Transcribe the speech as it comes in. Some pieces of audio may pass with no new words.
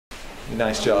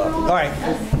Nice job. All right.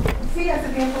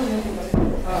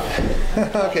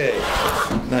 Okay.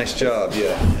 Nice job.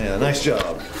 Yeah. Nice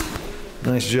job.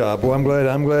 Nice job. Well, I'm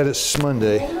glad it's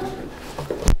Monday.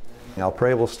 I'll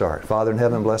pray. We'll start. Father in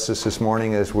heaven, bless us this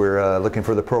morning as we're looking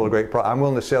for the pearl of great price. I'm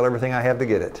willing to sell everything I have to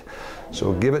get it.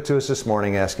 So give it to us this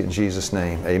morning. Ask it in Jesus'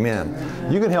 name. Amen.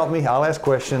 You can help me. I'll ask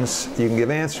questions. You can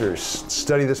give answers.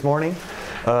 Study this morning.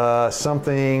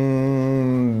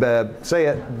 Something, say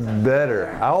it,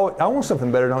 better. I want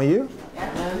something better, don't you?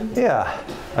 Yeah.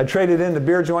 I traded in the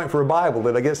beer joint for a Bible.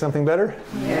 Did I get something better?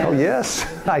 Yeah. Oh, yes.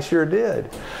 I sure did.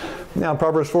 Now,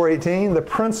 Proverbs 4:18, the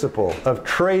principle of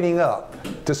trading up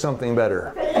to something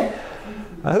better.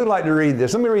 Now, who'd like to read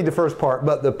this? Let me read the first part.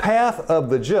 But the path of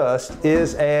the just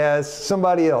is as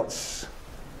somebody else.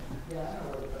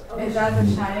 Is as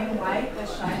a shining light that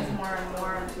shines more and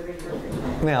more unto the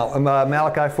perfect. Now,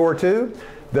 Malachi 4:2,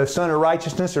 the Son of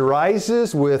Righteousness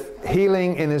arises with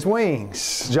healing in His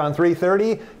wings. John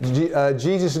 3:30,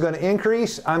 Jesus is going to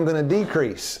increase, I'm going to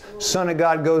decrease. Son of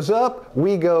God goes up,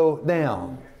 we go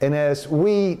down. And as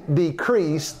we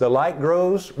decrease, the light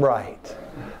grows bright.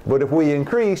 But if we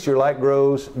increase, your light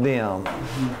grows dim.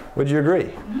 Would you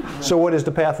agree? So what is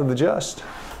the path of the just?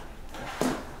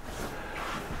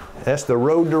 That's the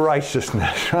road to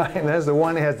righteousness, right? And that's the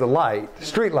one that has the light,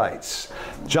 street lights.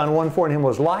 John 1:4, in Him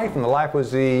was life, and the life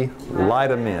was the light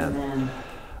of men.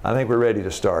 I think we're ready to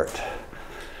start.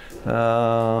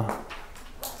 Okay,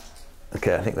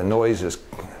 I think the noise is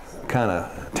kind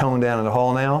of toned down in the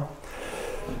hall now.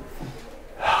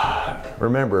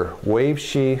 Remember, Wave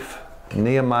Sheaf,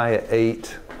 Nehemiah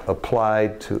 8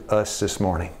 applied to us this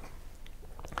morning.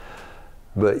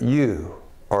 But you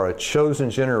are a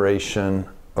chosen generation,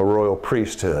 a royal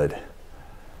priesthood,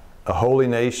 a holy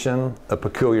nation, a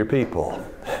peculiar people.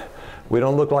 We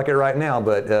don't look like it right now,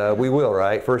 but we will,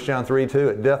 right? 1 John 3:2,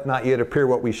 it doth not yet appear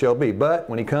what we shall be, but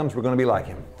when He comes, we're going to be like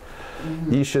Him.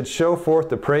 You should show forth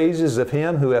the praises of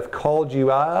Him who hath called you.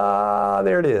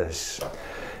 There it is.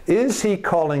 Is He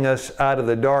calling us out of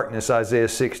the darkness, Isaiah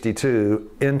 62,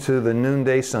 into the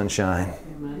noonday sunshine?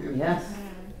 Amen. Yes.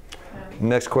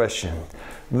 Next question.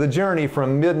 The journey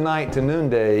from midnight to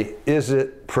noonday, is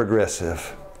it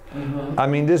progressive? Mm-hmm. I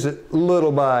mean, is it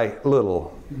little by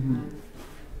little?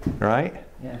 Mm-hmm. Right?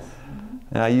 Yes.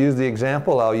 And I use the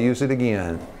example, I'll use it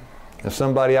again. If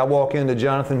I walk into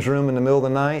Jonathan's room in the middle of the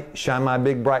night, shine my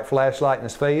big bright flashlight in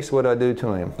his face, what do I do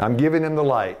to him? I'm giving him the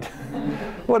light.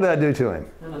 What did I do to him?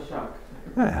 A shock.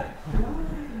 Yeah.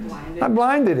 I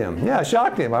blinded him. Yeah, I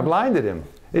shocked him. I blinded him.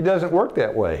 It doesn't work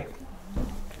that way.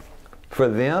 For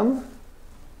them,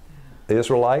 the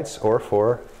Israelites, or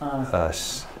for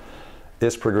us.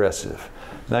 It's progressive.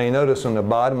 Now you notice on the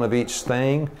bottom of each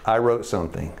thing, I wrote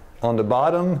something. On the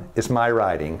bottom, it's my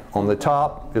writing. On the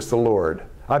top, it's the Lord.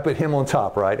 I put Him on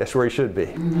top, right? That's where He should be.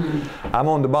 Mm-hmm. I'm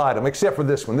on the bottom, except for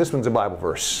this one. This one's a Bible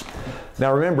verse.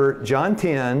 Now remember, John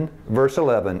 10, verse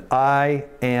 11, I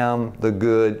am the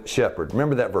good shepherd.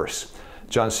 Remember that verse.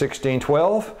 John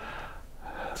 16:12.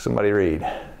 Somebody read.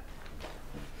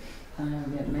 I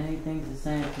have yet many things to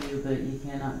say unto you, but ye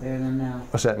cannot bear them now.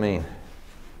 What's that mean?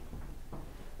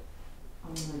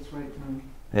 It's right time.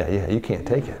 Yeah, you can't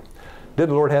take it. Did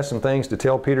the Lord have some things to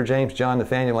tell Peter, James, John,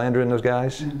 Nathaniel, Andrew, and those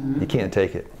guys? Mm-hmm. You can't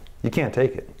take it. You can't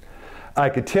take it. I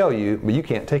could tell you, but you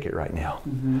can't take it right now.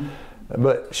 Mm-hmm.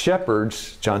 But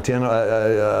shepherds, John 10,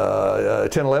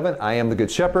 11, I am the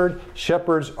good shepherd.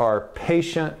 Shepherds are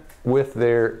patient with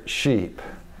their sheep,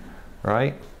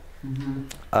 right?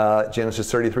 Mm-hmm. Genesis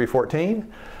 33:14,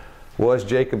 was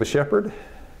Jacob a shepherd?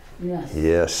 Yes.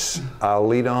 Yes. I'll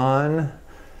lead on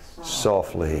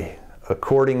softly,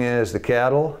 according as the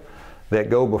cattle that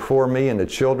go before me and the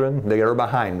children, they are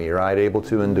behind me, right, able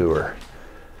to endure.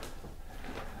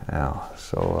 Now,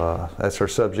 so that's our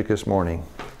subject this morning,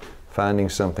 finding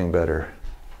something better.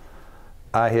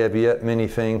 I have yet many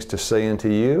things to say unto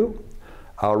you.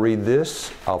 I'll read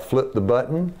this, I'll flip the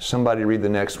button, somebody read the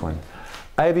next one.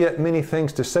 I have yet many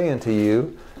things to say unto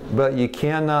you, but ye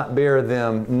cannot bear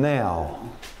them now.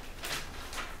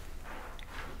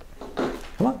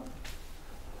 Come on.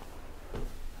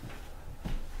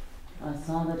 I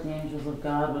saw that the angels of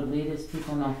God would lead His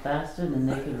people no faster than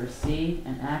they could receive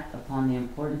and act upon the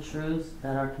important truths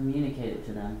that are communicated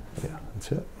to them. Yeah,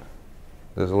 that's it.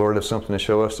 Does the Lord have something to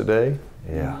show us today?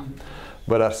 Yeah. Mm-hmm.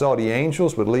 But I saw the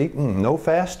angels would lead no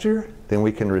faster than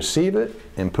we can receive it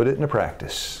and put it into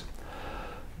practice.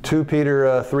 2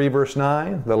 Peter 3 verse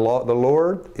 9, the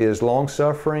Lord is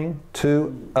long-suffering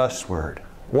to usward.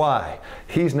 Why?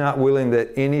 He's not willing that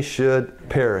any should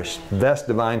perish. That's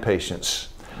divine patience.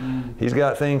 He's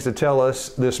got things to tell us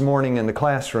this morning in the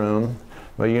classroom,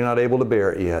 Well, you're not able to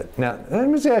bear it yet. Now, let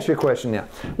me just ask you a question now.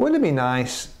 Wouldn't it be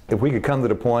nice if we could come to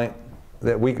the point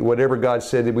that whatever God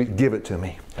said, we give it to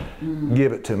me.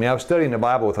 Give it to me. I was studying the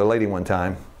Bible with a lady one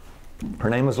time.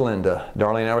 Her name was Linda.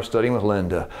 Darlene and I were studying with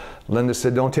Linda. Linda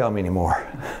said, don't tell me anymore.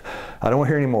 I don't want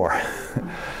to hear anymore.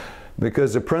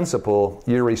 Because the principle,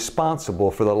 you're responsible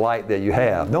for the light that you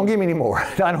have. Don't give me any more.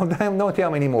 Don't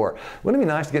tell me anymore. Wouldn't it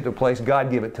be nice to get to a place,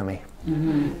 God, give it to me.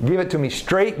 Give it to me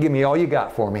straight. Give me all you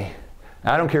got for me.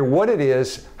 I don't care what it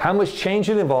is, how much change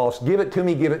it involves. Give it to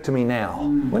me now.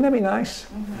 Wouldn't that be nice?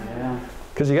 Yeah.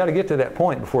 Because you got to get to that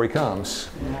point before He comes.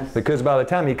 Yes. Because by the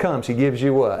time He comes, He gives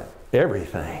you what?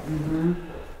 Everything.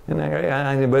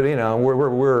 But you know,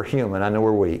 we're human. I know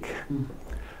we're weak.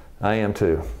 I am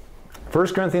too. 1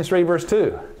 Corinthians 3 verse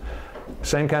 2.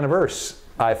 Same kind of verse.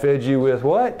 I fed you with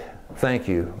what? Thank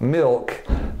you. Milk,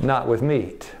 not with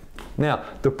meat. Now,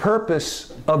 the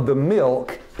purpose of the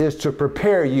milk is to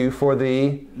prepare you for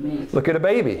the Meat. Look at a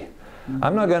baby.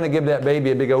 I'm not going to give that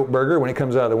baby a big oat burger when it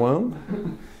comes out of the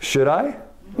womb. Should I?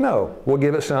 No. We'll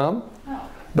give it some.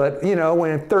 But, you know,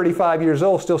 when 35 years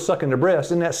old, still sucking the breast,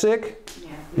 isn't that sick?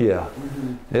 Yeah.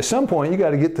 At some point, you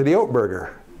got to get to the oat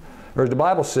burger. Or as the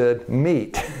Bible said,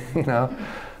 meat. You know,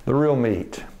 the real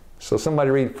meat. So somebody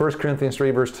read 1 Corinthians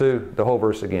 3 verse 2, the whole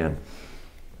verse again.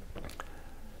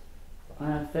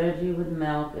 I fed you with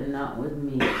milk and not with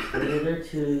meat, for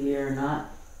hitherto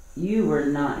you were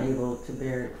not able to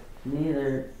bear it,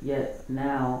 neither yet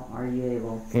now are you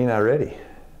able. You're not ready.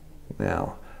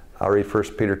 Now, I'll read 1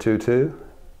 Peter 2:2.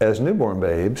 As newborn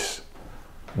babes,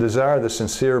 desire the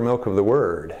sincere milk of the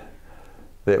Word,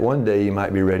 that one day you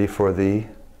might be ready for the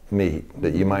meat,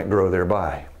 that you might grow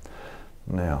thereby.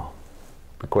 Now,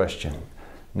 the question.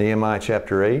 Nehemiah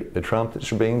chapter 8, the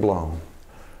trumpets are being blown.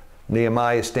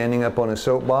 Nehemiah is standing up on his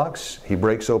soapbox. He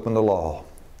breaks open the law.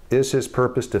 Is his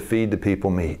purpose to feed the people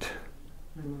meat?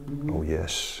 Oh,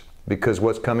 yes. Because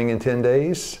what's coming in 10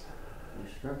 days?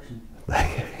 Destruction.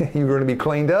 You're going to be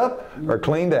cleaned up or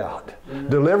cleaned out.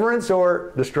 Deliverance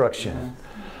or destruction.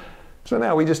 So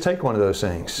now we just take one of those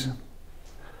things.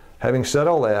 Having said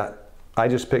all that, I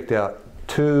just picked out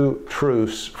 2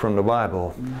 truths from the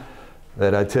Bible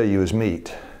that I tell you is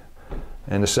meat.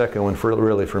 And the second one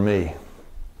really for me.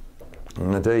 I'm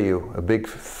going to tell you, a big,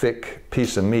 thick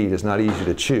piece of meat is not easy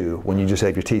to chew when you just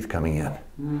have your teeth coming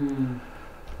in.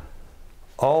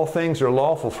 All things are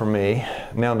lawful for me.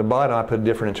 Now, in the bottom, I put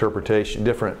different interpretation,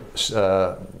 different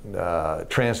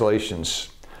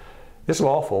translations. It's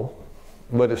lawful,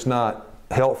 but it's not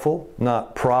helpful,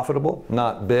 not profitable,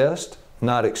 not best,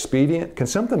 not expedient. Can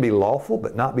something be lawful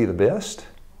but not be the best?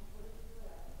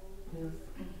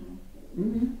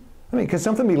 I mean, can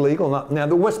something be legal? Now,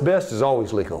 what's best is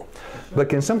always legal. But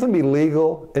can something be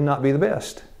legal and not be the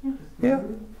best? Yeah.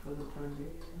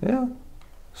 Yeah.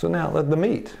 So now, the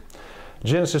meat.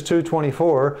 Genesis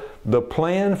 2:24, the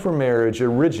plan for marriage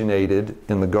originated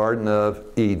in the Garden of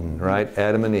Eden, right?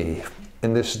 Adam and Eve.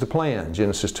 And this is the plan,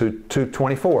 Genesis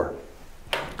 2:24.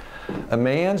 A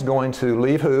man's going to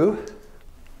leave who?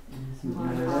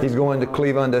 He's going to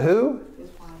cleave unto who?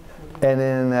 And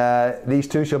then these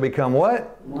two shall become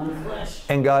what? One flesh.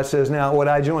 And God says, now what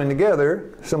I join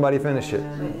together, somebody finish it.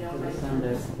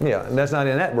 Yeah, and that's not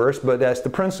in that verse, but that's the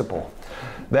principle.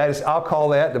 That is, I'll call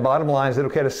that, the bottom line, is it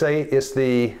okay to say it's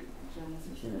the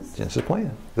Genesis plan?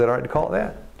 Is that all right to call it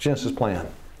that? Genesis plan.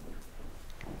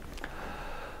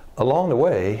 Along the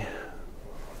way,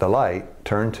 the light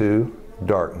turned to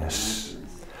darkness.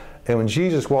 And when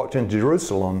Jesus walked into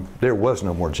Jerusalem, there was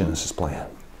no more Genesis plan.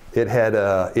 It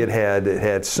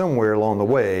had somewhere along the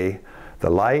way, the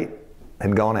light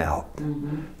had gone out.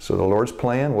 So the Lord's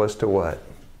plan was to what?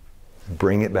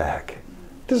 Bring it back.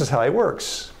 This is how He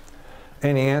works.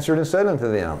 And He answered and said unto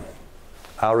them,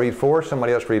 I'll read 4,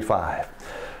 somebody else read 5.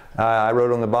 I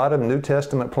wrote on the bottom, New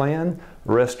Testament plan,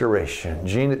 restoration.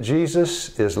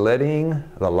 Jesus is letting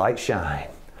the light shine.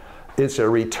 It's a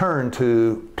return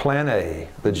to plan A,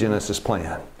 the Genesis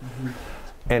plan.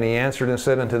 And He answered and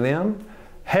said unto them,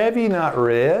 have ye not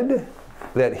read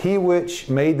that He which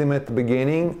made them at the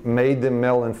beginning made them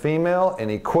male and female? And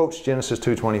He quotes Genesis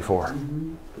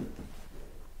 2:24.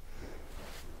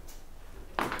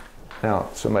 Now,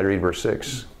 somebody read verse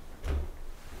 6.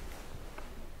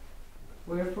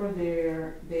 Wherefore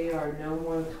they are no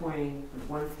more twain, but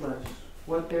one flesh.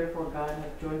 What therefore God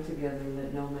hath joined together,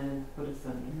 let no man put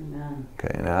asunder. Amen.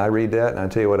 Okay, now I read that and I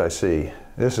tell you what I see.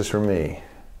 This is for me.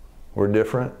 We're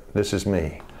different. This is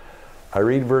me. I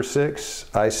read verse 6,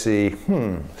 I see,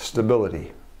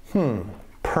 stability,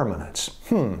 permanence,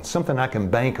 something I can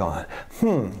bank on,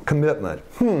 commitment,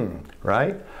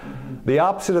 right? The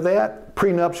opposite of that,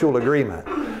 prenuptial agreement.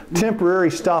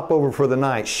 temporary stopover for the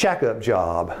night, shack-up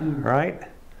job, right?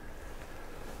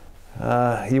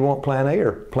 You want plan A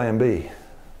or plan B?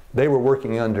 They were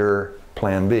working under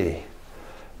plan B.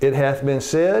 It hath been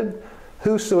said,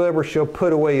 whosoever shall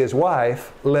put away his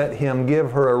wife, let him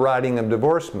give her a writing of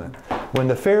divorcement. When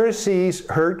the Pharisees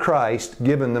heard Christ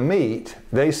given the meat,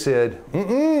 they said,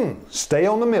 stay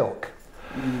on the milk.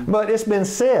 But it's been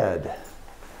said.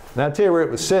 Now I'll tell you where it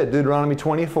was said, Deuteronomy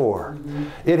 24.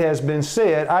 It has been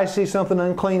said, I see something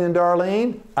unclean in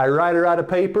Darlene, I write her out a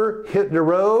paper, hit the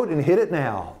road, and hit it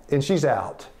now. And she's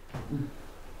out.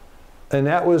 And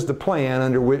that was the plan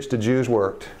under which the Jews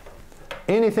worked.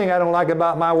 Anything I don't like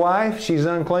about my wife, she's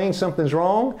unclean, something's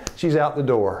wrong, she's out the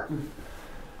door.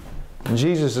 And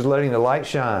Jesus is letting the light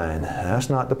shine. That's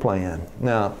not the plan.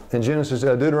 Now, in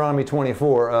Deuteronomy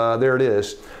 24, there it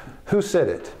is. Who said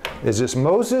it? Is this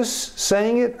Moses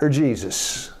saying it or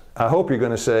Jesus? I hope you're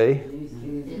going to say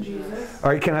Jesus.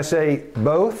 All right, can I say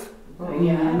both?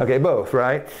 Yeah. Okay, both,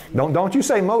 right? Don't you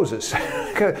say Moses.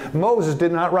 Moses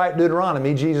did not write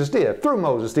Deuteronomy, Jesus did. Through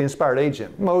Moses, the inspired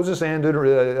agent. Moses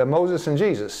and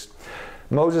Jesus.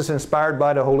 Moses inspired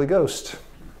by the Holy Ghost.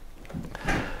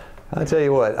 I tell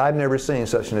you what, I've never seen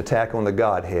such an attack on the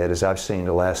Godhead as I've seen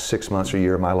the last 6 months or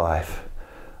year of my life.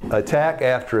 Attack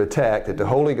after attack that the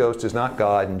Holy Ghost is not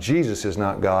God and Jesus is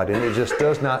not God, and it just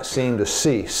does not seem to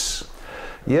cease.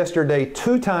 Yesterday,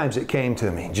 2 times it came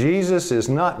to me. Jesus is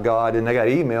not God, and I got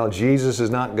email, Jesus is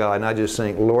not God, and I just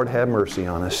think, Lord, have mercy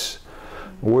on us.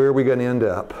 Where are we going to end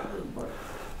up?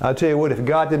 I'll tell you what, if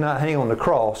God did not hang on the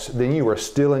cross, then you are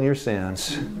still in your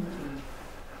sins.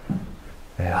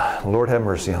 Yeah, Lord, have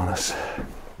mercy on us.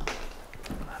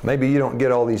 Maybe you don't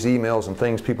get all these emails and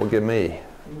things people give me,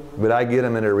 but I get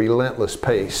them at a relentless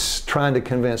pace, trying to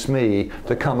convince me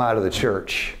to come out of the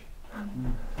church.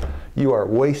 You are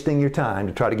wasting your time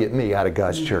to try to get me out of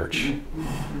God's church.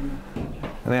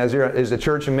 And is the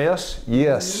church a mess?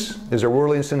 Yes. Is there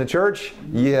worldliness in the church?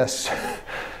 Yes.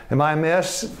 Am I a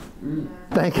mess?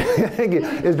 Thank you.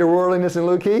 Is there worldliness in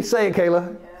Luke Keith? Say it,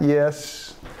 Kayla.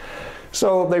 Yes.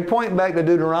 So they point back to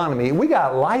Deuteronomy. We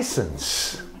got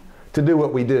license to do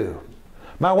what we do.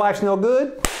 My wife's no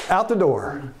good, out the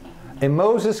door. And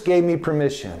Moses gave me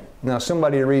permission. Now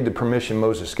somebody read the permission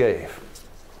Moses gave.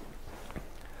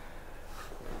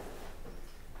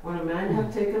 When a man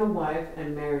have taken a wife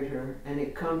and married her, and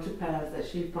it come to pass that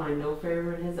she find no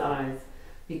favor in his eyes,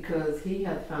 because he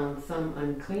hath found some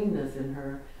uncleanness in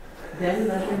her, then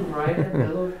let him write a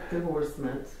bill of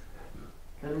divorcement.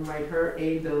 Let him write her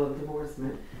a bill of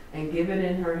divorcement, and give it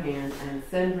in her hand, and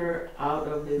send her out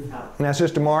of his house. Now,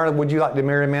 Sister Mara, would you like to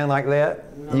marry a man like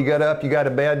that? No. You got up, you got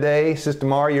a bad day, Sister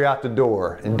Mara, you're out the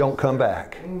door, and don't come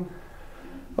back.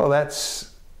 Well,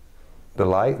 that's, the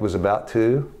light was about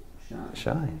to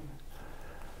shine.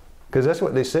 Because that's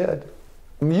what they said.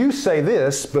 You say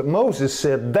this, but Moses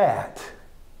said that.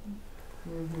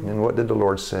 And what did the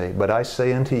Lord say? But I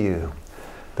say unto you,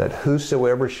 that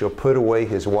whosoever shall put away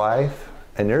his wife,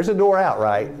 and there's a door out,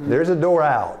 right? There's a door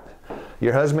out.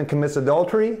 Your husband commits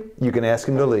adultery, you can ask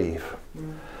him to leave.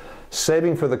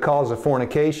 Saving for the cause of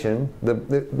fornication,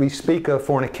 we speak of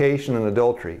fornication and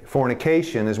adultery.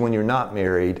 Fornication is when you're not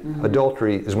married.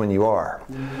 Adultery is when you are.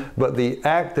 But the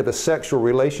act of a sexual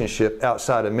relationship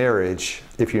outside of marriage,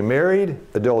 if you're married,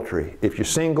 adultery. If you're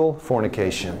single,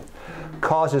 fornication.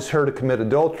 Causes her to commit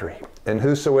adultery. And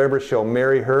whosoever shall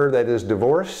marry her that is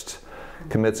divorced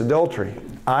commits adultery.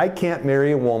 I can't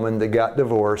marry a woman that got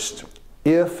divorced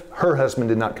if her husband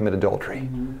did not commit adultery,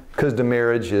 because the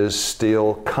marriage is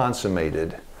still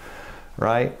consummated,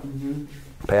 right?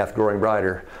 Path growing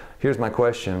brighter. Here's my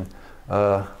question.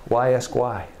 Why ask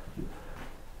why?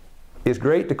 It's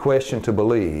great to question to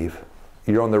believe.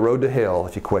 You're on the road to hell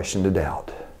if you question to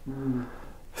doubt.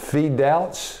 Feed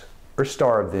doubts or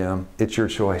starve them. It's your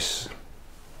choice.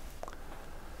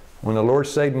 When the Lord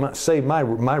saved my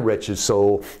wretched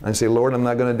soul, I say, Lord, I'm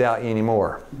not going to doubt you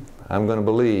anymore. I'm going to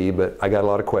believe, but I got a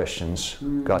lot of questions.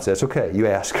 God says, okay, you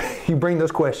ask. You bring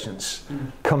those questions.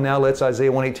 Come now, let's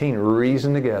Isaiah 118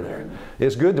 reason together.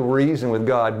 It's good to reason with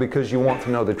God because you want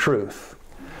to know the truth.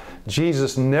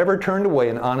 Jesus never turned away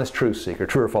an honest truth seeker,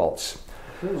 true or false.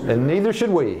 And neither should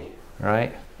we,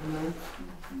 right?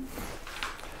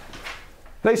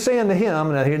 They say unto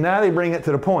him, now they bring it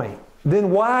to the point.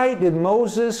 Then why did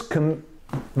Moses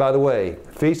by the way,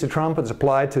 Feast of Trumpets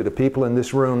applied to the people in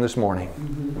this room this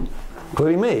morning,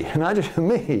 including me, not just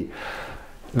me.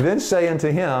 Then say unto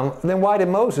him, then why did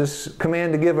Moses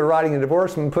command to give a writing of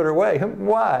divorce and put her away?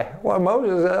 Why? Well,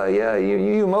 Moses,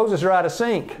 you Moses are out of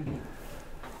sync.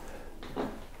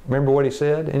 Remember what he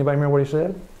said? Anybody remember what he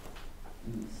said?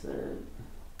 He said,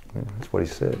 That's what he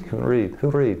said. Who read? Who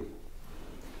read?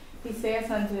 He saith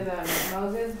unto them,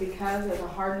 Moses, because of the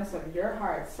hardness of your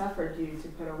heart suffered you to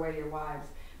put away your wives,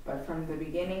 but from the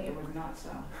beginning it was not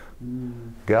so.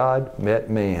 God met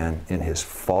man in his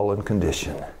fallen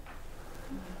condition,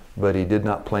 but he did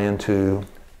not plan to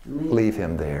leave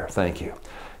him there. Thank you.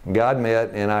 God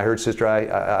met, and I heard Sister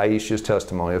Aisha's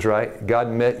testimony. It was right. God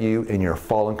met you in your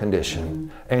fallen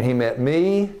condition, and he met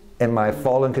me in my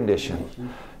fallen condition.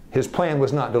 His plan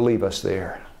was not to leave us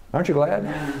there. Aren't you glad?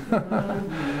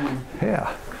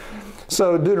 Yeah.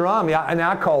 So Deuteronomy, and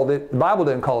I called it, the Bible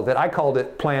didn't call it that, I called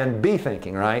it Plan B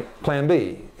thinking, right? Plan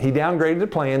B. He downgraded the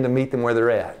plan to meet them where they're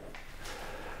at.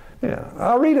 Yeah,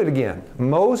 I'll read it again.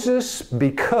 Moses,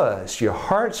 because your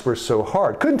hearts were so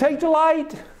hard, couldn't take the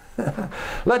light.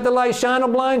 Let the light shine or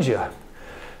blind you.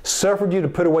 Suffered you to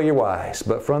put away your wives,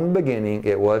 but from the beginning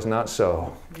it was not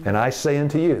so. And I say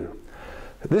unto you,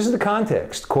 this is the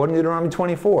context, according to Deuteronomy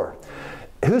 24.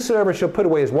 Whosoever shall put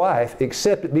away his wife,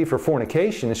 except it be for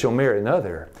fornication, and shall marry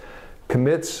another,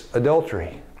 commits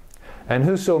adultery. And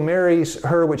whoso marries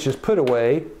her which is put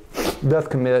away,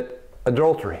 doth commit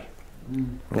adultery.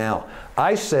 Now,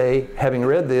 I say, having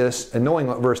read this and knowing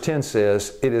what verse 10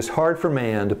 says, it is hard for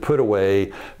man to put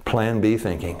away Plan B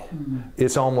thinking.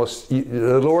 It's almost,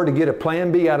 the Lord to get a Plan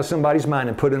B out of somebody's mind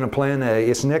and put in a Plan A,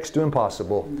 it's next to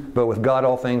impossible. But with God,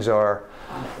 all things are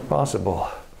possible.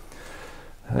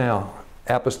 Now,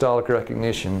 apostolic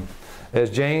recognition. As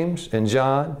James and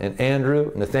John and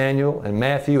Andrew, Nathaniel and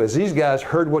Matthew, as these guys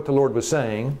heard what the Lord was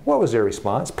saying, what was their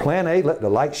response? Plan A, let the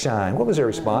light shine. What was their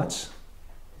response?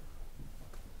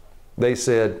 They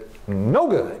said, no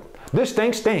good. This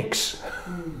thing stinks.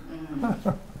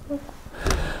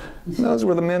 Those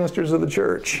were the ministers of the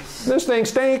church. This thing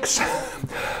stinks.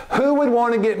 Who would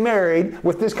want to get married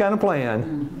with this kind of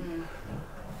plan?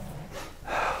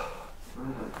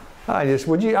 I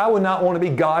would not want to be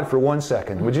God for 1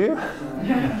 second, would you?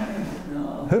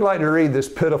 Who'd like to read this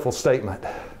pitiful statement?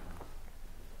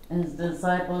 His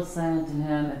disciples saying to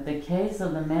him, if the case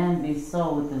of the man be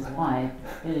so with his wife,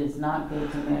 it is not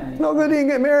good to marry. No good he can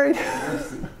get married.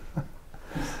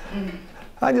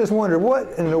 I just wonder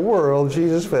what in the world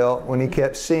Jesus felt when he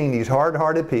kept seeing these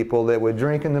hard-hearted people that would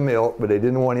drink in the milk, but they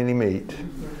didn't want any meat.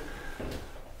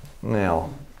 Now,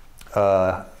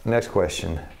 next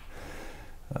question.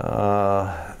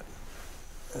 There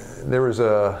was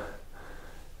a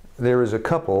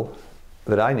couple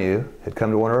that I knew had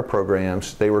come to one of our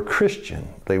programs. They were Christian.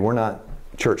 They were not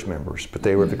church members, but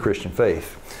they were of the Christian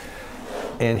faith.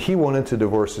 And he wanted to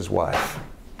divorce his wife.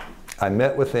 I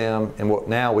met with them in what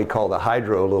now we call the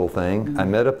hydro little thing. I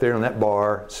met up there in that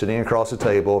bar, sitting across the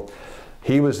table.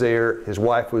 He was there, his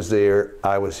wife was there,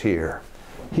 I was here.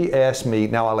 He asked me,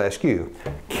 now I'll ask you,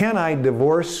 can I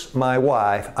divorce my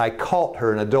wife? I caught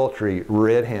her in adultery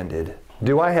red-handed.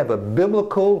 Do I have a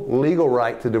biblical legal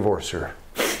right to divorce her?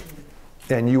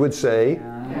 And you would say,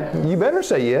 you better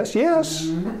say yes, yes.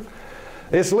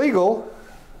 It's legal,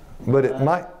 but it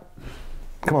might,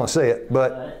 come on, say it,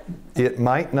 but it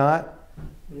might not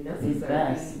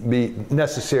be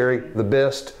necessary, the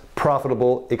best,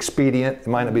 profitable, expedient. It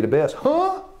might not be the best.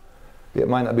 Huh? It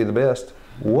might not be the best.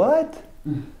 What?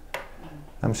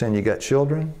 I'm saying you got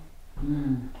children.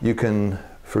 You can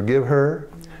forgive her.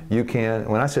 You can,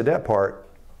 when I said that part,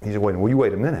 he said,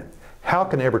 wait a minute. How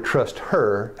can I ever trust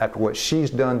her after what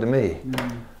she's done to me?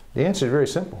 The answer is very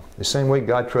simple. The same way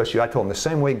God trusts you. I told him the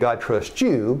same way God trusts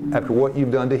you after what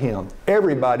you've done to him.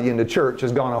 Everybody in the church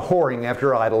has gone a whoring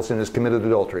after idols and has committed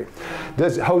adultery.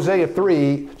 Does Hosea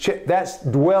 3, that's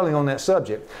dwelling on that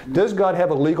subject. Does God have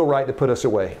a legal right to put us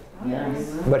away? Yes.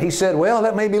 But he said, well,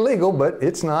 that may be legal, but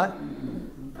it's not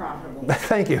Profitable.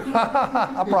 Thank you.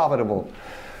 Profitable.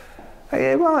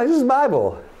 Hey, well, this is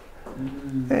Bible.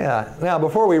 Yeah. Now,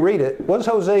 before we read it, was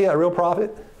Hosea a real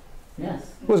prophet?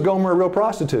 Yes. Was Gomer a real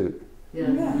prostitute?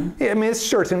 Yes. Yeah, I mean, it's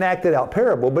sure it's an acted out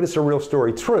parable, but it's a real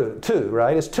story too,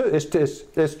 right? It's true.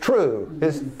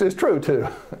 It's true too.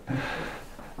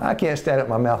 I can't stand up,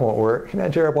 my mouth won't work. Isn't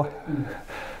that terrible?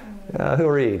 Who'll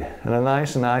read? And a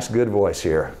nice, good voice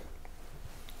here.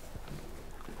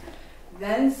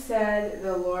 Then said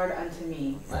the Lord unto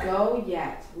me, Go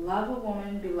yet, love a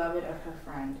woman beloved of her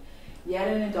friend, yet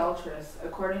an adulteress,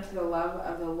 according to the love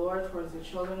of the Lord towards the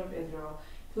children of Israel,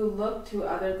 who look to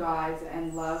other gods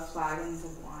and love flagons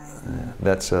of wine.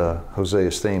 That's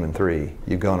Hosea's theme in 3.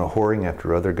 You've gone a whoring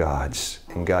after other gods,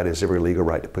 and God has every legal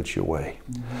right to put you away.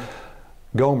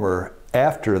 Gomer,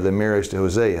 after the marriage to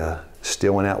Hosea,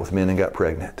 still went out with men and got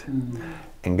pregnant.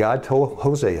 And God told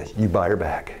Hosea, you buy her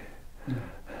back.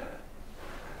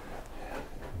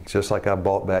 Just like I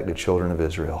bought back the children of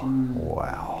Israel.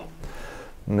 Wow.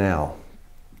 Now,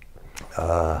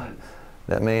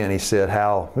 That man, he said,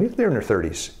 they're in their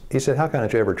 30s. He said, how can I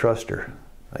ever trust her?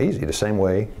 Easy, the same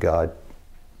way God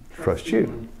trusts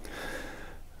you.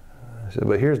 I said,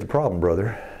 but here's the problem,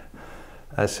 brother.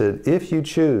 I said, if you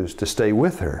choose to stay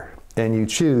with her and you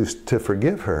choose to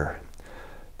forgive her,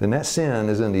 then that sin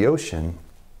is in the ocean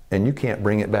and you can't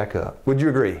bring it back up. Would you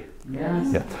agree?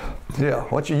 Yes. Yeah.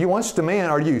 Once the man,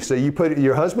 or you, so you put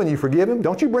your husband, you forgive him,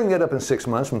 don't you bring that up in 6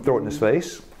 months and throw it in his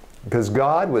face? Because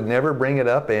God would never bring it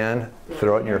up and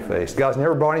throw it in your face. God's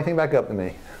never brought anything back up to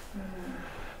me.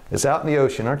 It's out in the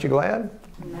ocean. Aren't you glad?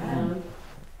 Amen.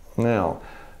 Now,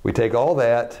 we take all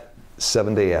that,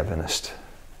 Seventh-day Adventist.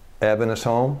 Adventist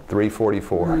home,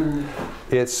 344.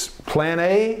 It's plan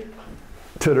A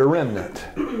to the remnant.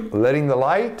 Letting the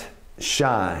light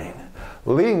shine.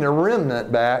 Leading the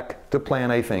remnant back to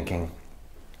plan A thinking.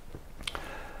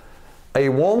 A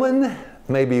woman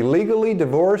may be legally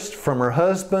divorced from her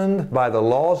husband by the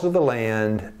laws of the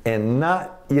land and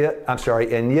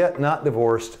yet not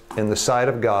divorced in the sight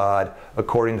of God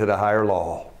according to the higher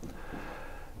law.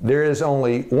 There is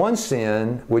only one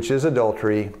sin, which is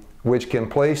adultery, which can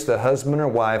place the husband or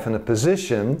wife in a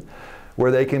position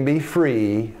where they can be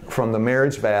free from the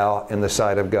marriage vow in the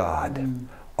sight of God.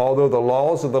 Although the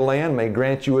laws of the land may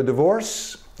grant you a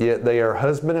divorce, yet they are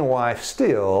husband and wife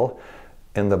still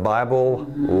in the Bible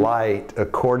light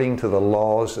according to the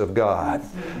laws of God.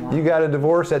 You got a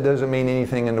divorce, that doesn't mean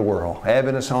anything in the world.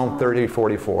 Adventist home,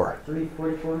 344.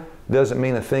 344? Doesn't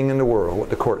mean a thing in the world, what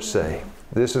the courts say.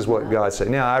 This is what God said.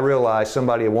 Now, I realize a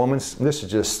woman, this has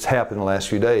just happened the last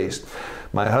few days.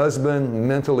 My husband,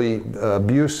 mentally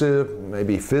abusive,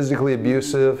 maybe physically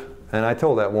abusive, and I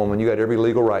told that woman, you got every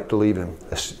legal right to leave him.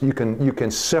 You can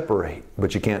separate,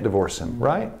 but you can't divorce him,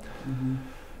 right?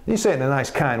 You say it in a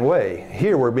nice, kind way.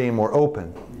 Here we're being more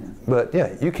open. But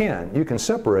yeah, you can. You can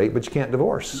separate, but you can't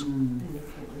divorce. And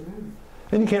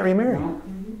you can't remarry.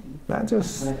 That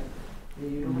just...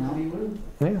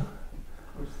 Yeah.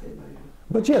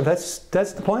 But yeah, that's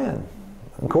the plan.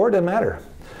 Court doesn't matter.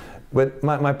 But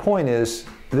my point is,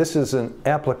 this is an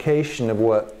application of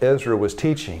what Ezra was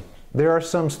teaching. There are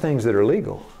some things that are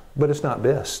legal, but it's not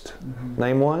best.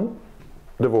 Name one,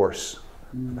 divorce.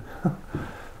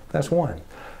 That's one.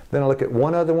 Then I look at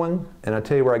one other one, and I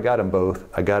tell you where I got them both.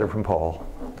 I got them from Paul.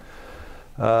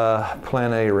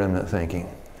 Plan A, remnant thinking.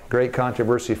 Great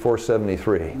Controversy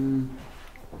 473.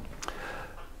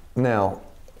 Now,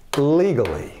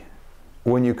 legally,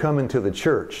 when you come into the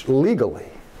church, legally,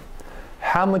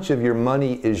 how much of your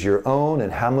money is your own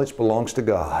and how much belongs to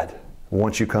God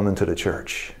once you come into the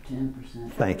church?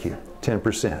 10%. Thank you.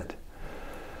 10%.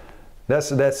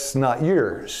 That's not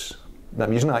yours. I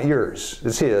mean, it's not yours.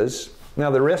 It's His. Now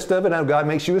the rest of it, now God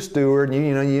makes you a steward.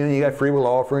 You got free will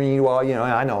offering.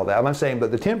 I know that. I'm saying,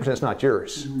 but the 10% is not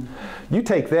yours. You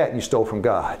take that and you stole from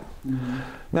God.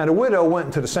 Now the widow went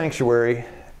into the sanctuary.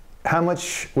 How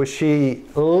much was she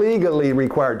legally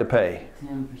required to pay?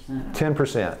 10%.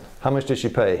 10%. How much did she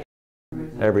pay?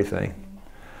 Everything.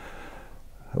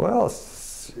 Well,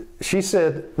 she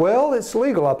said, well, it's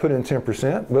legal. I'll put in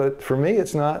 10%, but for me,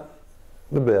 it's not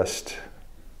the best.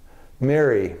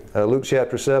 Mary, Luke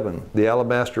chapter 7, the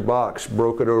alabaster box,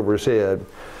 broke it over his head.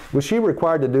 Was she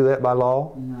required to do that by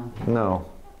law? No. No.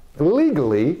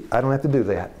 Legally, I don't have to do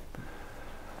that.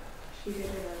 She did it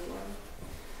anyway.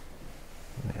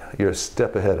 Yeah, you're a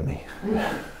step ahead of me.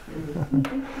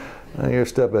 You're a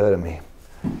step ahead of me.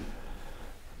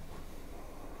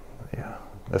 Yeah,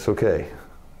 that's okay.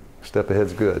 Step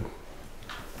ahead's good.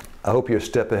 I hope you're a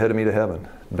step ahead of me to heaven.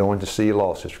 Don't want to see you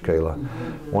lost, Sister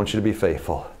Kayla. Want you to be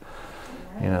faithful.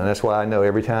 That's why I know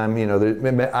every time,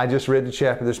 I just read the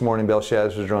chapter this morning,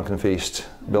 Belshazzar's drunken feast.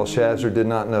 Belshazzar did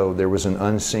not know there was an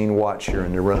unseen watcher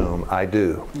in the room. I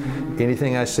do.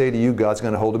 Anything I say to you, God's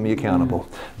going to hold me accountable.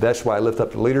 That's why I lift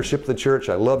up the leadership of the church.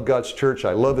 I love God's church.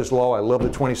 I love His law. I love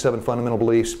the 27 fundamental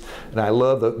beliefs. And I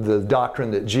love the doctrine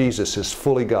that Jesus is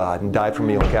fully God and died for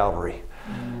me on Calvary.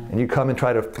 And you come and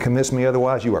try to convince me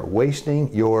otherwise, you are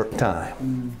wasting your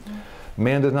time.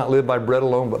 Man does not live by bread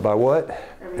alone, but by what?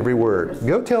 Every word.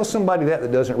 Go tell somebody that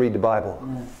doesn't read the Bible.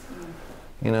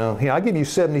 I'll give you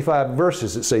 75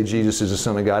 verses that say Jesus is the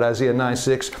Son of God. Isaiah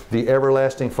 9:6, the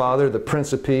everlasting Father, the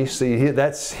Prince of Peace. See,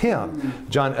 that's Him.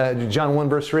 John 1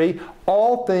 verse 3,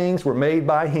 all things were made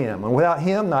by Him. And without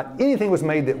Him, not anything was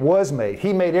made that was made.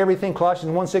 He made everything.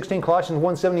 Colossians 1:16, Colossians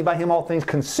 1:70, by Him all things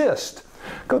consist.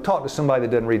 Go talk to somebody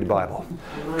that doesn't read the Bible.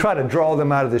 Try to draw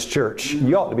them out of this church.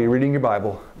 You ought to be reading your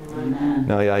Bible.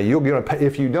 No, yeah,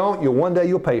 if you don't, one day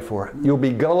you'll pay for it. You'll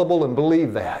be gullible and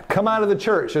believe that. Come out of the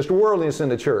church. There's worldliness in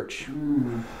the church.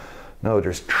 No,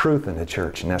 there's truth in the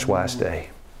church, and that's why I stay.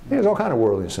 There's all kind of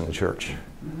worldliness in the church.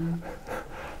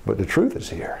 But the truth is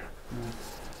here.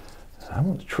 I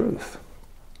want the truth.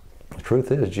 The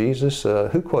truth is, Jesus,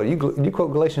 who quoted? You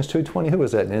quote Galatians 2:20. Who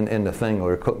was that in the thing?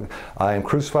 Where I am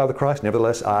crucified with Christ,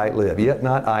 nevertheless I live. Yet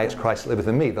not I, it's Christ liveth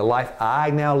in me. The life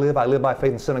I now live, I live by faith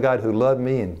in the Son of God who loved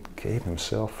me and gave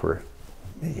himself for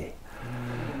me.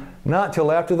 Not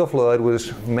till after the flood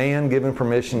was man given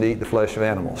permission to eat the flesh of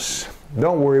animals.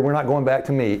 Don't worry, we're not going back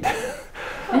to meat.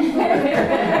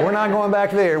 We're not going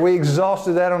back there. We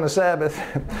exhausted that on the Sabbath.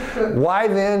 Why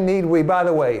then need we, by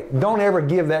the way, don't ever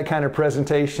give that kind of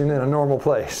presentation in a normal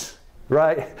place,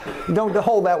 right? Don't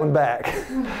hold that one back.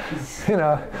 You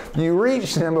know, you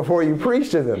reach them before you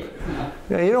preach to them.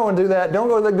 You know, you don't want to do that.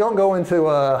 Don't go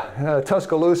into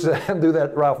Tuscaloosa and do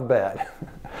that right off the bat.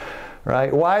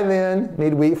 Right? Why then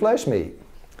need we eat flesh meat?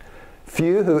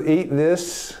 Few who eat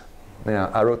this, now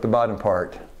I wrote the bottom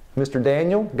part. Mr.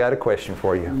 Daniel, got a question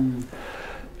for you.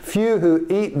 Few who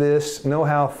eat this know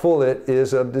how full it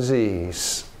is of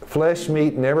disease. Flesh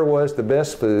meat never was the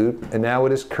best food, and now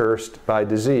it is cursed by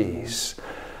disease.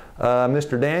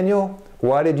 Mr. Daniel,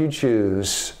 why did you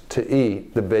choose to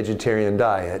eat the vegetarian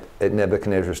diet at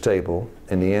Nebuchadnezzar's table?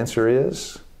 And the answer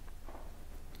is?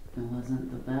 It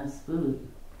wasn't the best food.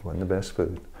 It wasn't the best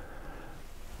food.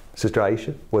 Sister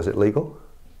Aisha, was it legal?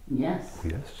 Yes.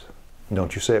 Yes.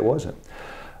 Don't you say it wasn't.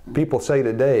 People say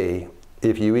today,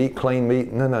 if you eat clean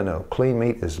meat, no. Clean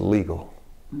meat is legal.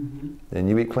 And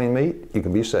you eat clean meat, you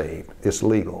can be saved. It's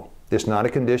legal. It's not a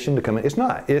condition to come in. It's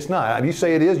not. It's not. If you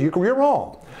say it is, you're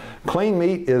wrong. Clean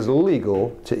meat is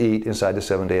legal to eat inside the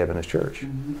Seventh-day Adventist Church.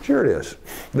 Sure it is.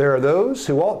 There are those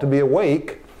who ought to be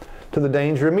awake to the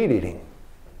danger of meat eating.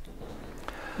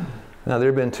 Now, there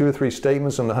have been 2 or 3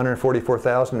 statements on the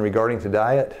 144,000 regarding to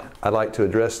diet. I'd like to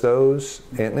address those,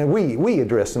 and we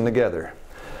address them together.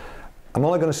 I'm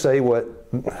only going to say what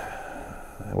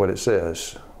it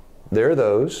says. There are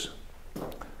those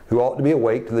who ought to be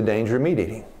awake to the danger of meat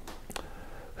eating,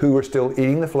 who are still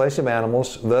eating the flesh of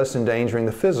animals, thus endangering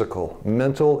the physical,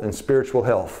 mental, and spiritual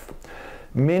health.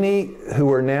 Many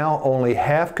who are now only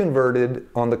half converted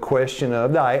on the question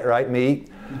of diet, right, meat,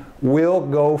 will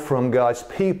go from God's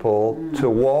people to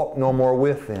walk no more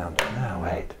with them. Now,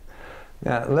 wait.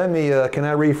 Now, can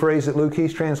I rephrase it, Luke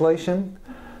Key's translation?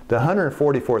 The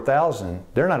 144,000,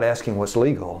 they're not asking what's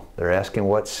legal. They're asking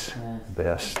what's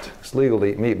best. It's legal to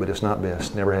eat meat, but it's not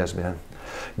best. Never has been.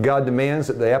 God demands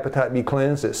that the appetite be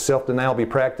cleansed, that self-denial be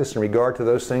practiced in regard to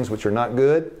those things which are not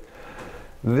good.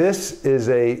 This is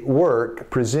a work.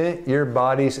 Present your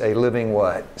bodies a living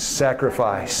what?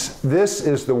 Sacrifice. This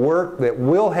is the work that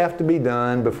will have to be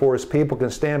done before His people can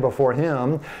stand before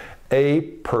Him, a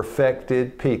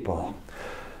perfected people.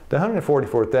 The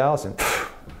 144,000,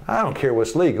 I don't care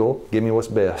what's legal, give me what's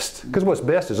best. Because what's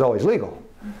best is always legal.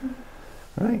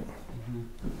 Right?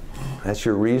 That's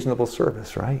your reasonable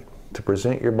service, right? To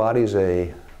present your bodies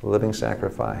a living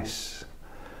sacrifice.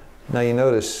 Now you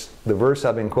notice the verse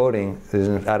I've been quoting is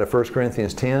out of 1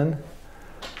 Corinthians 10.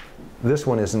 This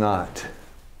one is not.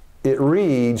 It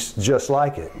reads just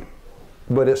like it,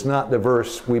 but it's not the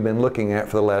verse we've been looking at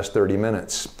for the last 30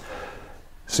 minutes.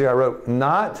 See, I wrote,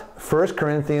 not 1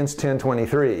 Corinthians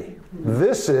 10:23.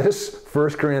 This is 1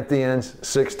 Corinthians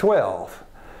 6:12.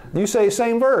 You say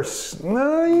same verse.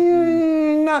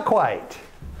 No, not quite.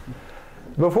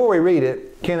 Before we read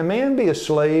it, can a man be a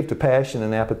slave to passion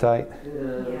and appetite?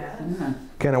 Yes.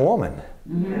 Can a woman?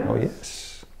 Yes. Oh,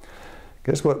 yes.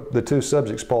 Guess what the 2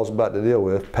 subjects Paul's about to deal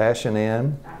with? Passion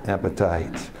and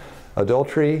appetite.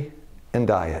 Adultery and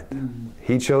diet.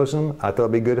 He chose them. I thought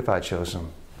it'd be good if I chose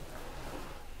them.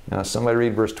 Now, somebody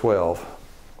read verse 12.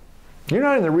 You're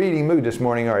not in the reading mood this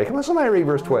morning, are you? Come on, somebody read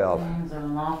verse 12. All things are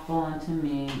lawful unto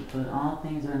me, but all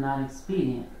things are not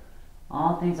expedient.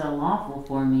 All things are lawful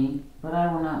for me, but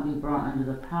I will not be brought under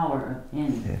the power of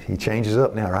any. He changes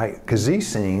up now, right? Because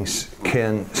these things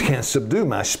can subdue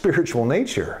my spiritual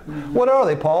nature. What are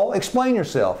they, Paul? Explain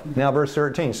yourself. Now, verse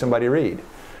 13. Somebody read.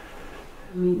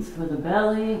 Meats for the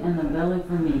belly, and the belly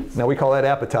for meats. Now, we call that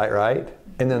appetite, right?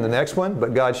 And then the next one,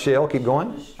 but God shall, keep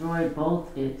going. Destroy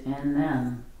both it and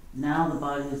them. Now the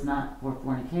body is not for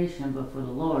fornication, but for the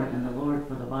Lord, and the Lord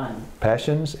for the body.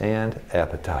 Passions and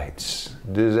appetites.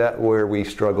 Is that where we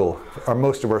struggle, or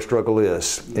most of our struggle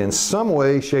is? In some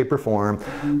way, shape, or form,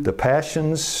 the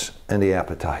passions and the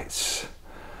appetites.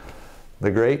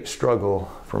 The great struggle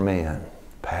for man.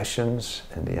 Passions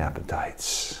and the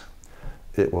appetites.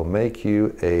 It will make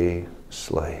you a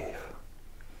slave.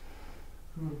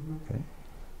 Okay?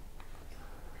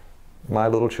 My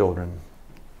little children.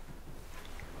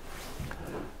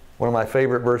 One of my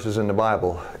favorite verses in the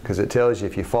Bible, because it tells you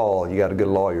if you fall, you got a good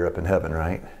lawyer up in heaven,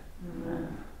 right?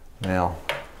 Now,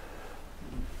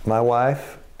 my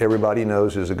wife everybody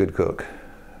knows is a good cook?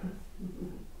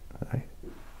 Right?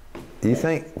 You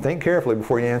think carefully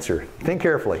before you answer. Think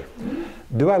carefully.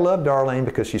 Do I love Darlene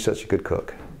because she's such a good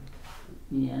cook?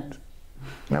 Yes.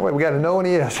 Now wait, we got to know when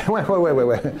he is. Wait.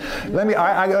 Let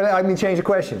me change the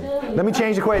question. Let me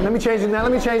change the question. Let me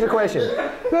change the question.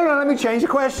 No, let me change the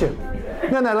question.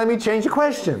 No, let me change the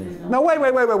question. No,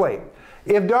 wait.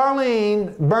 If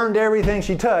Darlene burned everything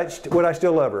she touched, would I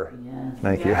still love her? Yes.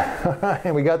 Thank you.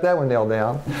 And we got that one nailed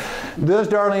down. Does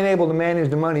Darlene able to manage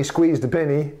the money, squeeze the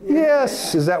penny?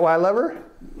 Yes. Is that why I love her?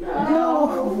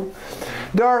 No.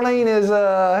 Darlene is,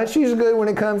 she's good when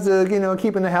it comes to,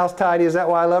 keeping the house tidy. Is that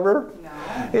why I love her? No.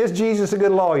 Is Jesus a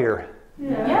good lawyer?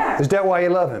 Yeah. Is that why you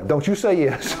love him? Don't you say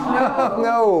yes.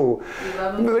 No. We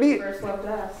love him because he first loved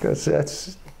us. Because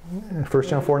that's 1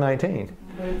 John 4:19.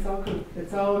 But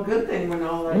it's all a good thing when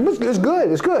all that.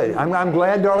 It's good. I'm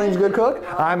glad Darlene's a good cook.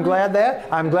 I'm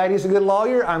glad he's a good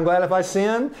lawyer. I'm glad if I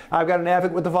sin, I've got an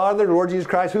advocate with the Father, the Lord Jesus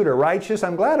Christ, who are righteous.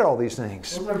 I'm glad of all these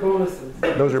things. Those are bonuses.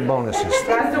 Those are bonuses.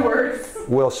 That's the words.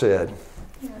 Well said.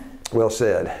 Well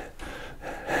said.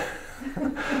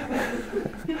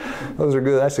 Those are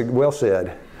good. That's well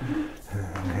said.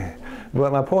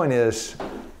 But my point is,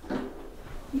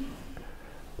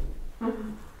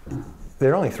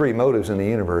 there are only three motives in the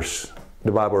universe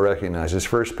the Bible recognizes.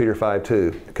 1 Peter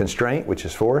 5:2, constraint, which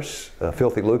is force,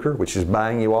 filthy lucre, which is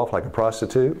buying you off like a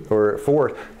prostitute, or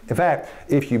force. In fact,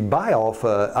 if you buy off,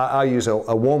 I use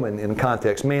a woman in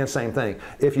context, man, same thing.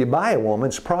 If you buy a woman,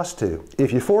 it's a prostitute.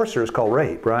 If you force her, it's called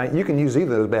rape, right? You can use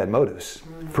either of those bad motives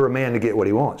for a man to get what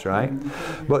he wants, right?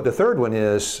 But the third one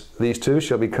is, these two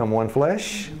shall become one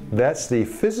flesh. That's the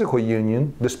physical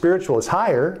union. The spiritual is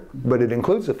higher, but it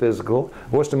includes the physical.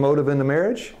 What's the motive in the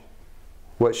marriage?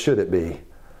 What should it be?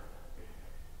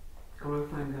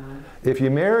 Glorify God. If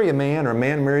you marry a man or a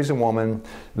man marries a woman,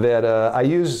 that I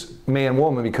use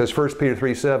man-woman because 1 Peter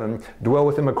 3:7, dwell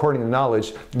with him according to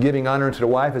knowledge, giving honor unto the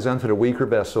wife as unto the weaker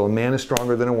vessel. A man is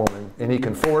stronger than a woman, and he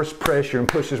can force, pressure, and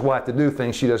push his wife to do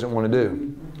things she doesn't want to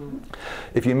do.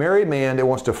 If you marry a man that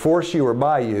wants to force you or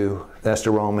buy you, that's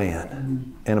the wrong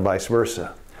man, and vice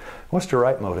versa. What's the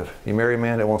right motive? You marry a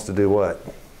man that wants to do what?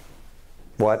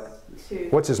 What?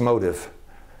 What's his motive?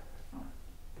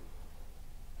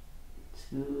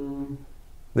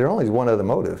 There only is one other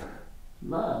motive.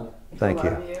 Love. Thank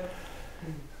you.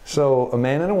 So a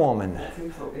man and a woman.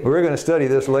 We're going to study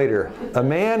this later. A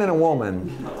man and a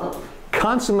woman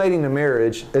consummating the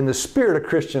marriage in the spirit of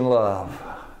Christian love.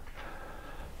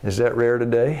 Is that rare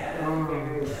today?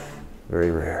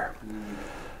 Very rare.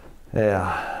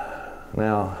 Yeah.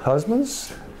 Now,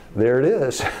 husbands, there it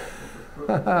is.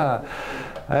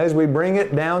 As we bring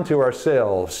it down to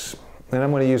ourselves, and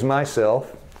I'm going to use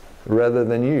myself rather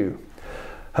than you.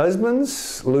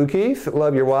 Husbands, Lou Keith,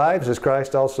 love your wives as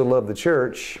Christ also loved the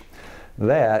church.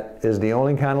 That is the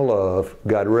only kind of love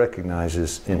God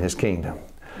recognizes in His kingdom.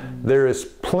 There is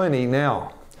plenty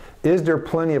now. Is there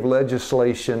plenty of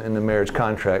legislation in the marriage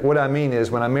contract? What I mean is,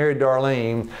 when I married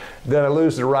Darlene, did I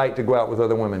lose the right to go out with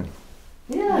other women?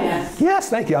 Yes. Yes,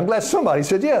 thank you. I'm glad somebody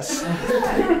said yes.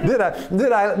 Did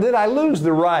I lose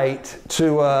the right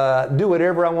to do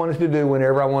whatever I wanted to do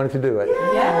whenever I wanted to do it?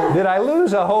 Yes. Did I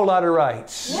lose a whole lot of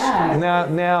rights? Yes.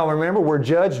 Now remember, we're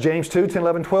judged, James 2, 10,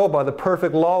 11, 12, by the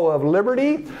perfect law of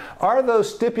liberty. Are those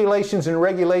stipulations and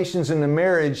regulations in the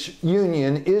marriage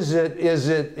union, is it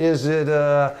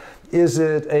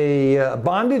a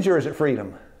bondage or is it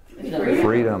freedom?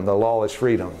 Freedom. The law is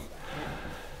freedom.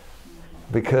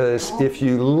 Because if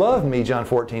you love me, John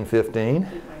 14:15,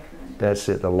 that's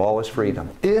it. The law is freedom.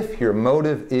 If your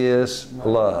motive is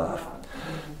love.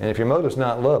 And if your motive is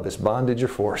not love, it's bondage or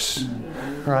force.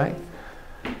 Right?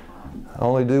 If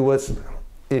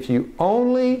you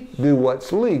only do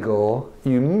what's legal,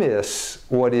 you miss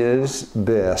what is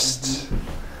best.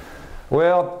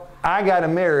 Well, I got a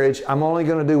marriage. I'm only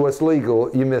going to do what's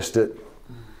legal. You missed it.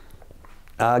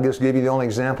 I'll just give you the only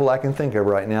example I can think of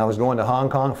right now. I was going to Hong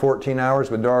Kong, 14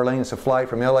 hours with Darlene. It's a flight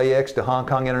from LAX to Hong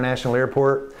Kong International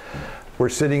Airport. We're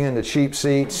sitting in the cheap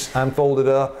seats. I'm folded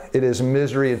up. It is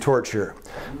misery and torture.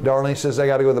 Darlene says, I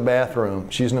got to go to the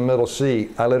bathroom. She's in the middle seat.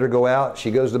 I let her go out.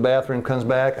 She goes to the bathroom, comes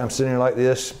back. I'm sitting here like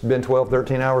this. Been 12,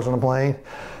 13 hours on the plane.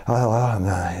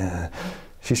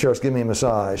 She starts giving me a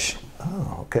massage.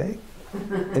 Oh, okay.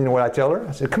 And you know what I tell her?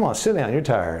 I said, come on, sit down. You're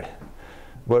tired.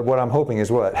 But what I'm hoping is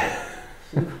what?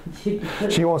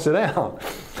 She won't sit down.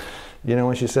 You know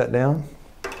when she sat down?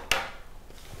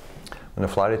 When the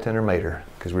flight attendant made her,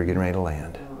 because we were getting ready to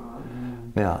land.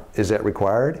 Now, is that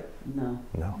required? No.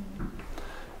 No.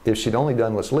 If she'd only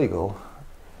done what's legal,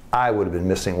 I would have been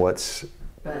missing what's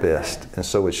best. And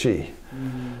so would she.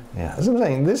 Yeah, that's what I'm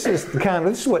saying. This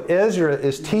is what Ezra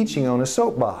is teaching on the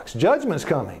soapbox. Judgment's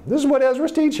coming. This is what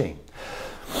Ezra's teaching.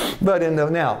 But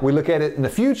now we look at it in the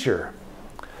future.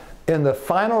 In the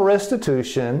final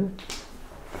restitution,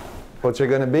 what's there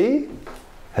going to be?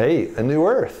 Hey, a new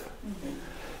earth.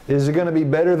 Is it going to be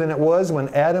better than it was when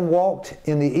Adam walked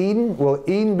in the Eden? Will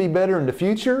Eden be better in the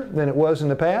future than it was in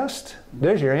the past?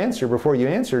 There's your answer. Before you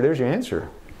answer, there's your answer.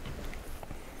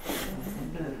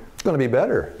 It's going to be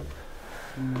better.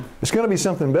 It's going to be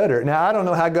something better. Now, I don't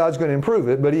know how God's going to improve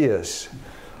it, but He is.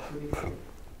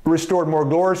 Restored more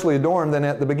gloriously adorned than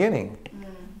at the beginning.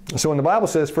 So when the Bible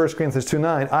says, 1 Corinthians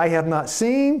 2:9, I have not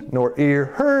seen, nor ear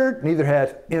heard, neither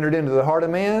hath entered into the heart of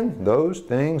man, those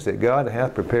things that God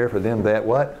hath prepared for them that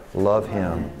what? Love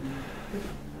Him.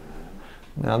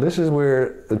 Now this is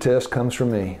where the test comes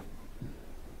from me.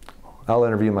 I'll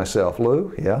interview myself.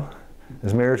 Lou, yeah?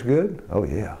 Is marriage good? Oh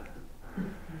yeah.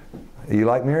 You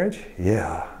like marriage?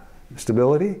 Yeah.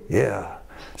 Stability? Yeah.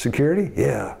 Security?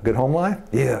 Yeah. Good home life?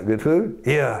 Yeah. Good food?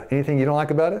 Yeah. Anything you don't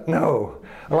like about it? No.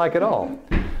 I like it all.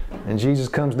 And Jesus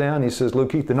comes down and He says,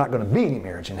 look, Keith, there's not going to be any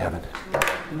marriage in heaven.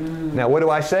 Now, what do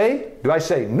I say? Do I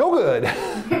say, no good?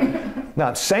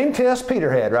 Now, same test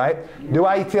Peter had, right? Do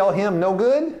I tell him no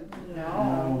good?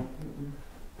 No.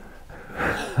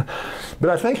 But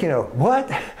I think,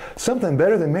 what? Something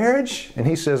better than marriage? And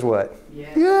he says what?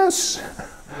 Yes. Yes.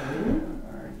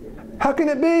 How can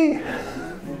it be?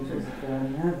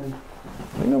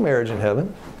 There's no marriage in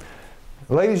heaven.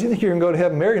 Ladies, you think you're going to go to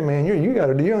heaven married, man, you're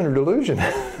under delusion.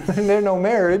 There's no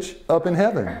marriage up in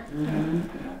heaven.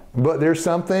 But there's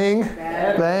something.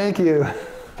 Thank you.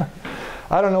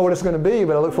 I don't know what it's going to be,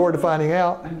 but I look forward to finding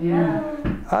out. Yeah.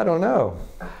 I don't know.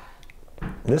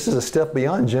 This is a step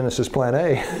beyond Genesis Plan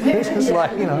A. This is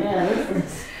like,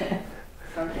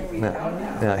 Something we don't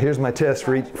know. Now, here's my test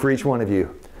for each one of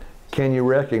you. Can you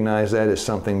recognize that as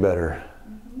something better?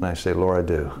 And I say, Lord, I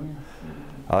do.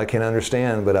 I can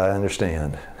understand, but I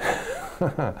understand.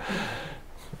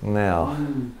 Now,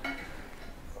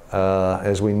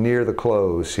 as we near the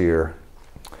close here,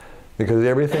 because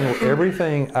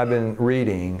everything I've been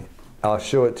reading, I'll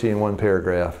show it to you in one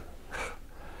paragraph.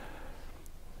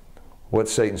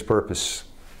 What's Satan's purpose?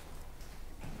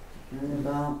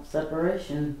 About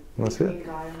separation. That's it.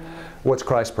 What's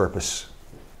Christ's purpose?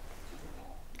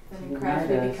 In Christ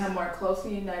we become more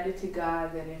closely united to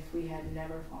God than if we had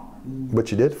never fallen. But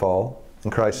you did fall,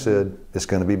 and Christ said it's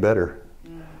going to be better.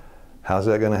 How's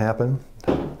that going to happen?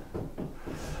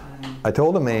 I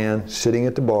told a man sitting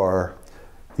at the bar,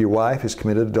 your wife has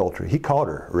committed adultery. He caught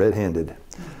her red-handed.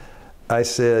 I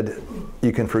said,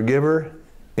 you can forgive her,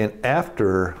 and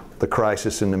after the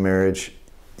crisis in the marriage,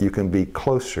 you can be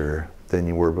closer than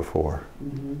you were before.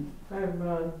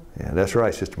 Yeah, that's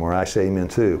right, Sister Moore. I say amen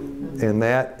too. And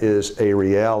that is a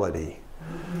reality.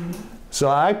 So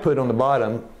I put on the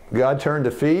bottom, God turned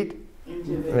defeat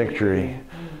into victory.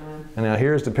 And now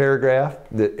here's the paragraph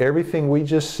that everything we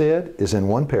just said is in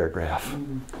one paragraph.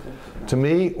 To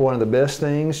me, one of the best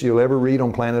things you'll ever read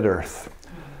on planet Earth.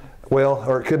 Well,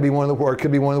 or it could be one of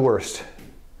the worst.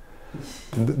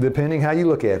 Depending how you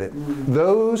look at it.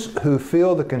 Those who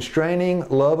feel the constraining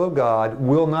love of God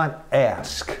will not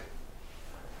ask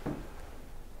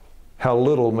how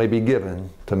little may be given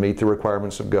to meet the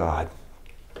requirements of God.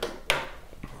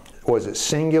 Was it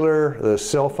singular, the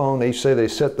cell phone? They say they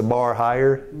set the bar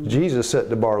higher. Jesus set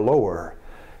the bar lower.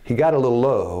 He got a little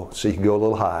low so he could go a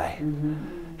little high.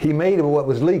 He made what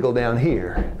was legal down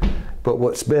here, but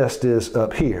what's best is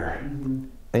up here.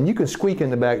 And you can squeak in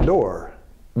the back door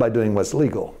by doing what's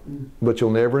legal, but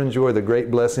you'll never enjoy the great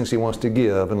blessings He wants to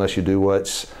give unless you do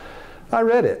what's... I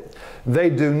read it. They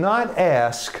do not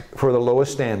ask for the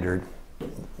lowest standard.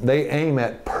 They aim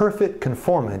at perfect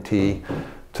conformity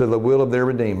to the will of their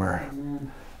Redeemer.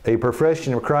 A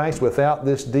profession of Christ without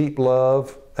this deep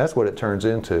love, that's what it turns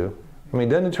into. I mean,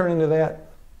 doesn't it turn into that?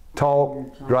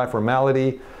 Talk, dry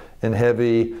formality, and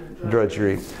heavy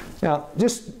drudgery. Now,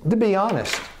 just to be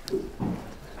honest,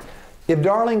 if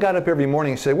Darlene got up every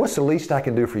morning and said, what's the least I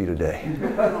can do for you today?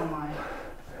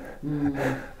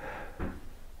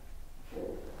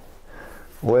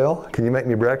 Well, can you make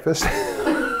me breakfast?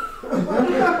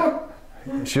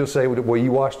 She'll say, will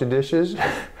you wash the dishes?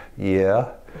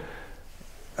 Yeah.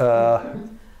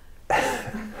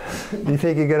 You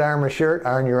think you could iron my shirt?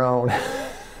 Iron your own.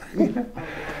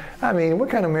 I mean, what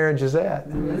kind of marriage is that?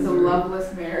 It's a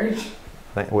loveless marriage.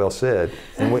 Well said.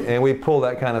 And we pull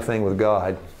that kind of thing with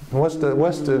God.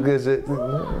 Is it?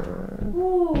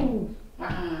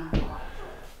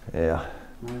 Yeah.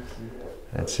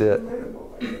 That's it.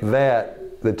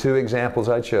 The two examples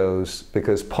I chose,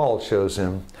 because Paul chose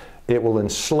them, It will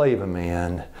enslave a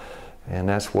man. And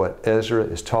that's what Ezra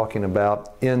is talking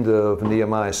about. End of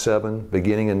Nehemiah 7,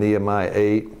 beginning of Nehemiah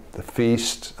 8, the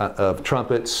Feast of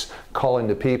Trumpets, calling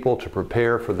the people to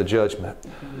prepare for the judgment.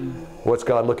 What's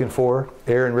God looking for?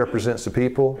 Aaron represents the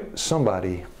people.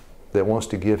 Somebody that wants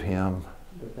to give him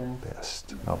the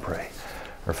best. I'll pray.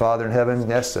 Our Father in heaven,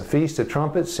 that's the Feast of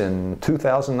Trumpets in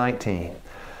 2019.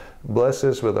 Bless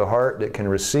us with a heart that can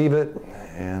receive it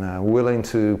and willing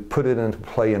to put it into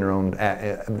play in our own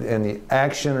in the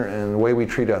action and the way we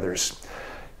treat others.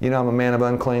 You know I'm a man of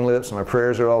unclean lips. My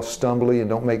prayers are all stumbly and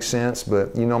don't make sense,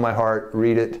 but you know my heart.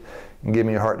 Read it and give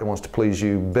me a heart that wants to please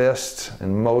you best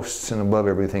and most and above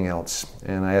everything else.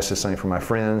 And I ask this thing for my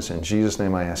friends. In Jesus'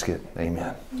 name I ask it.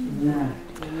 Amen. Amen.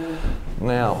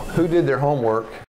 Now, who did their homework?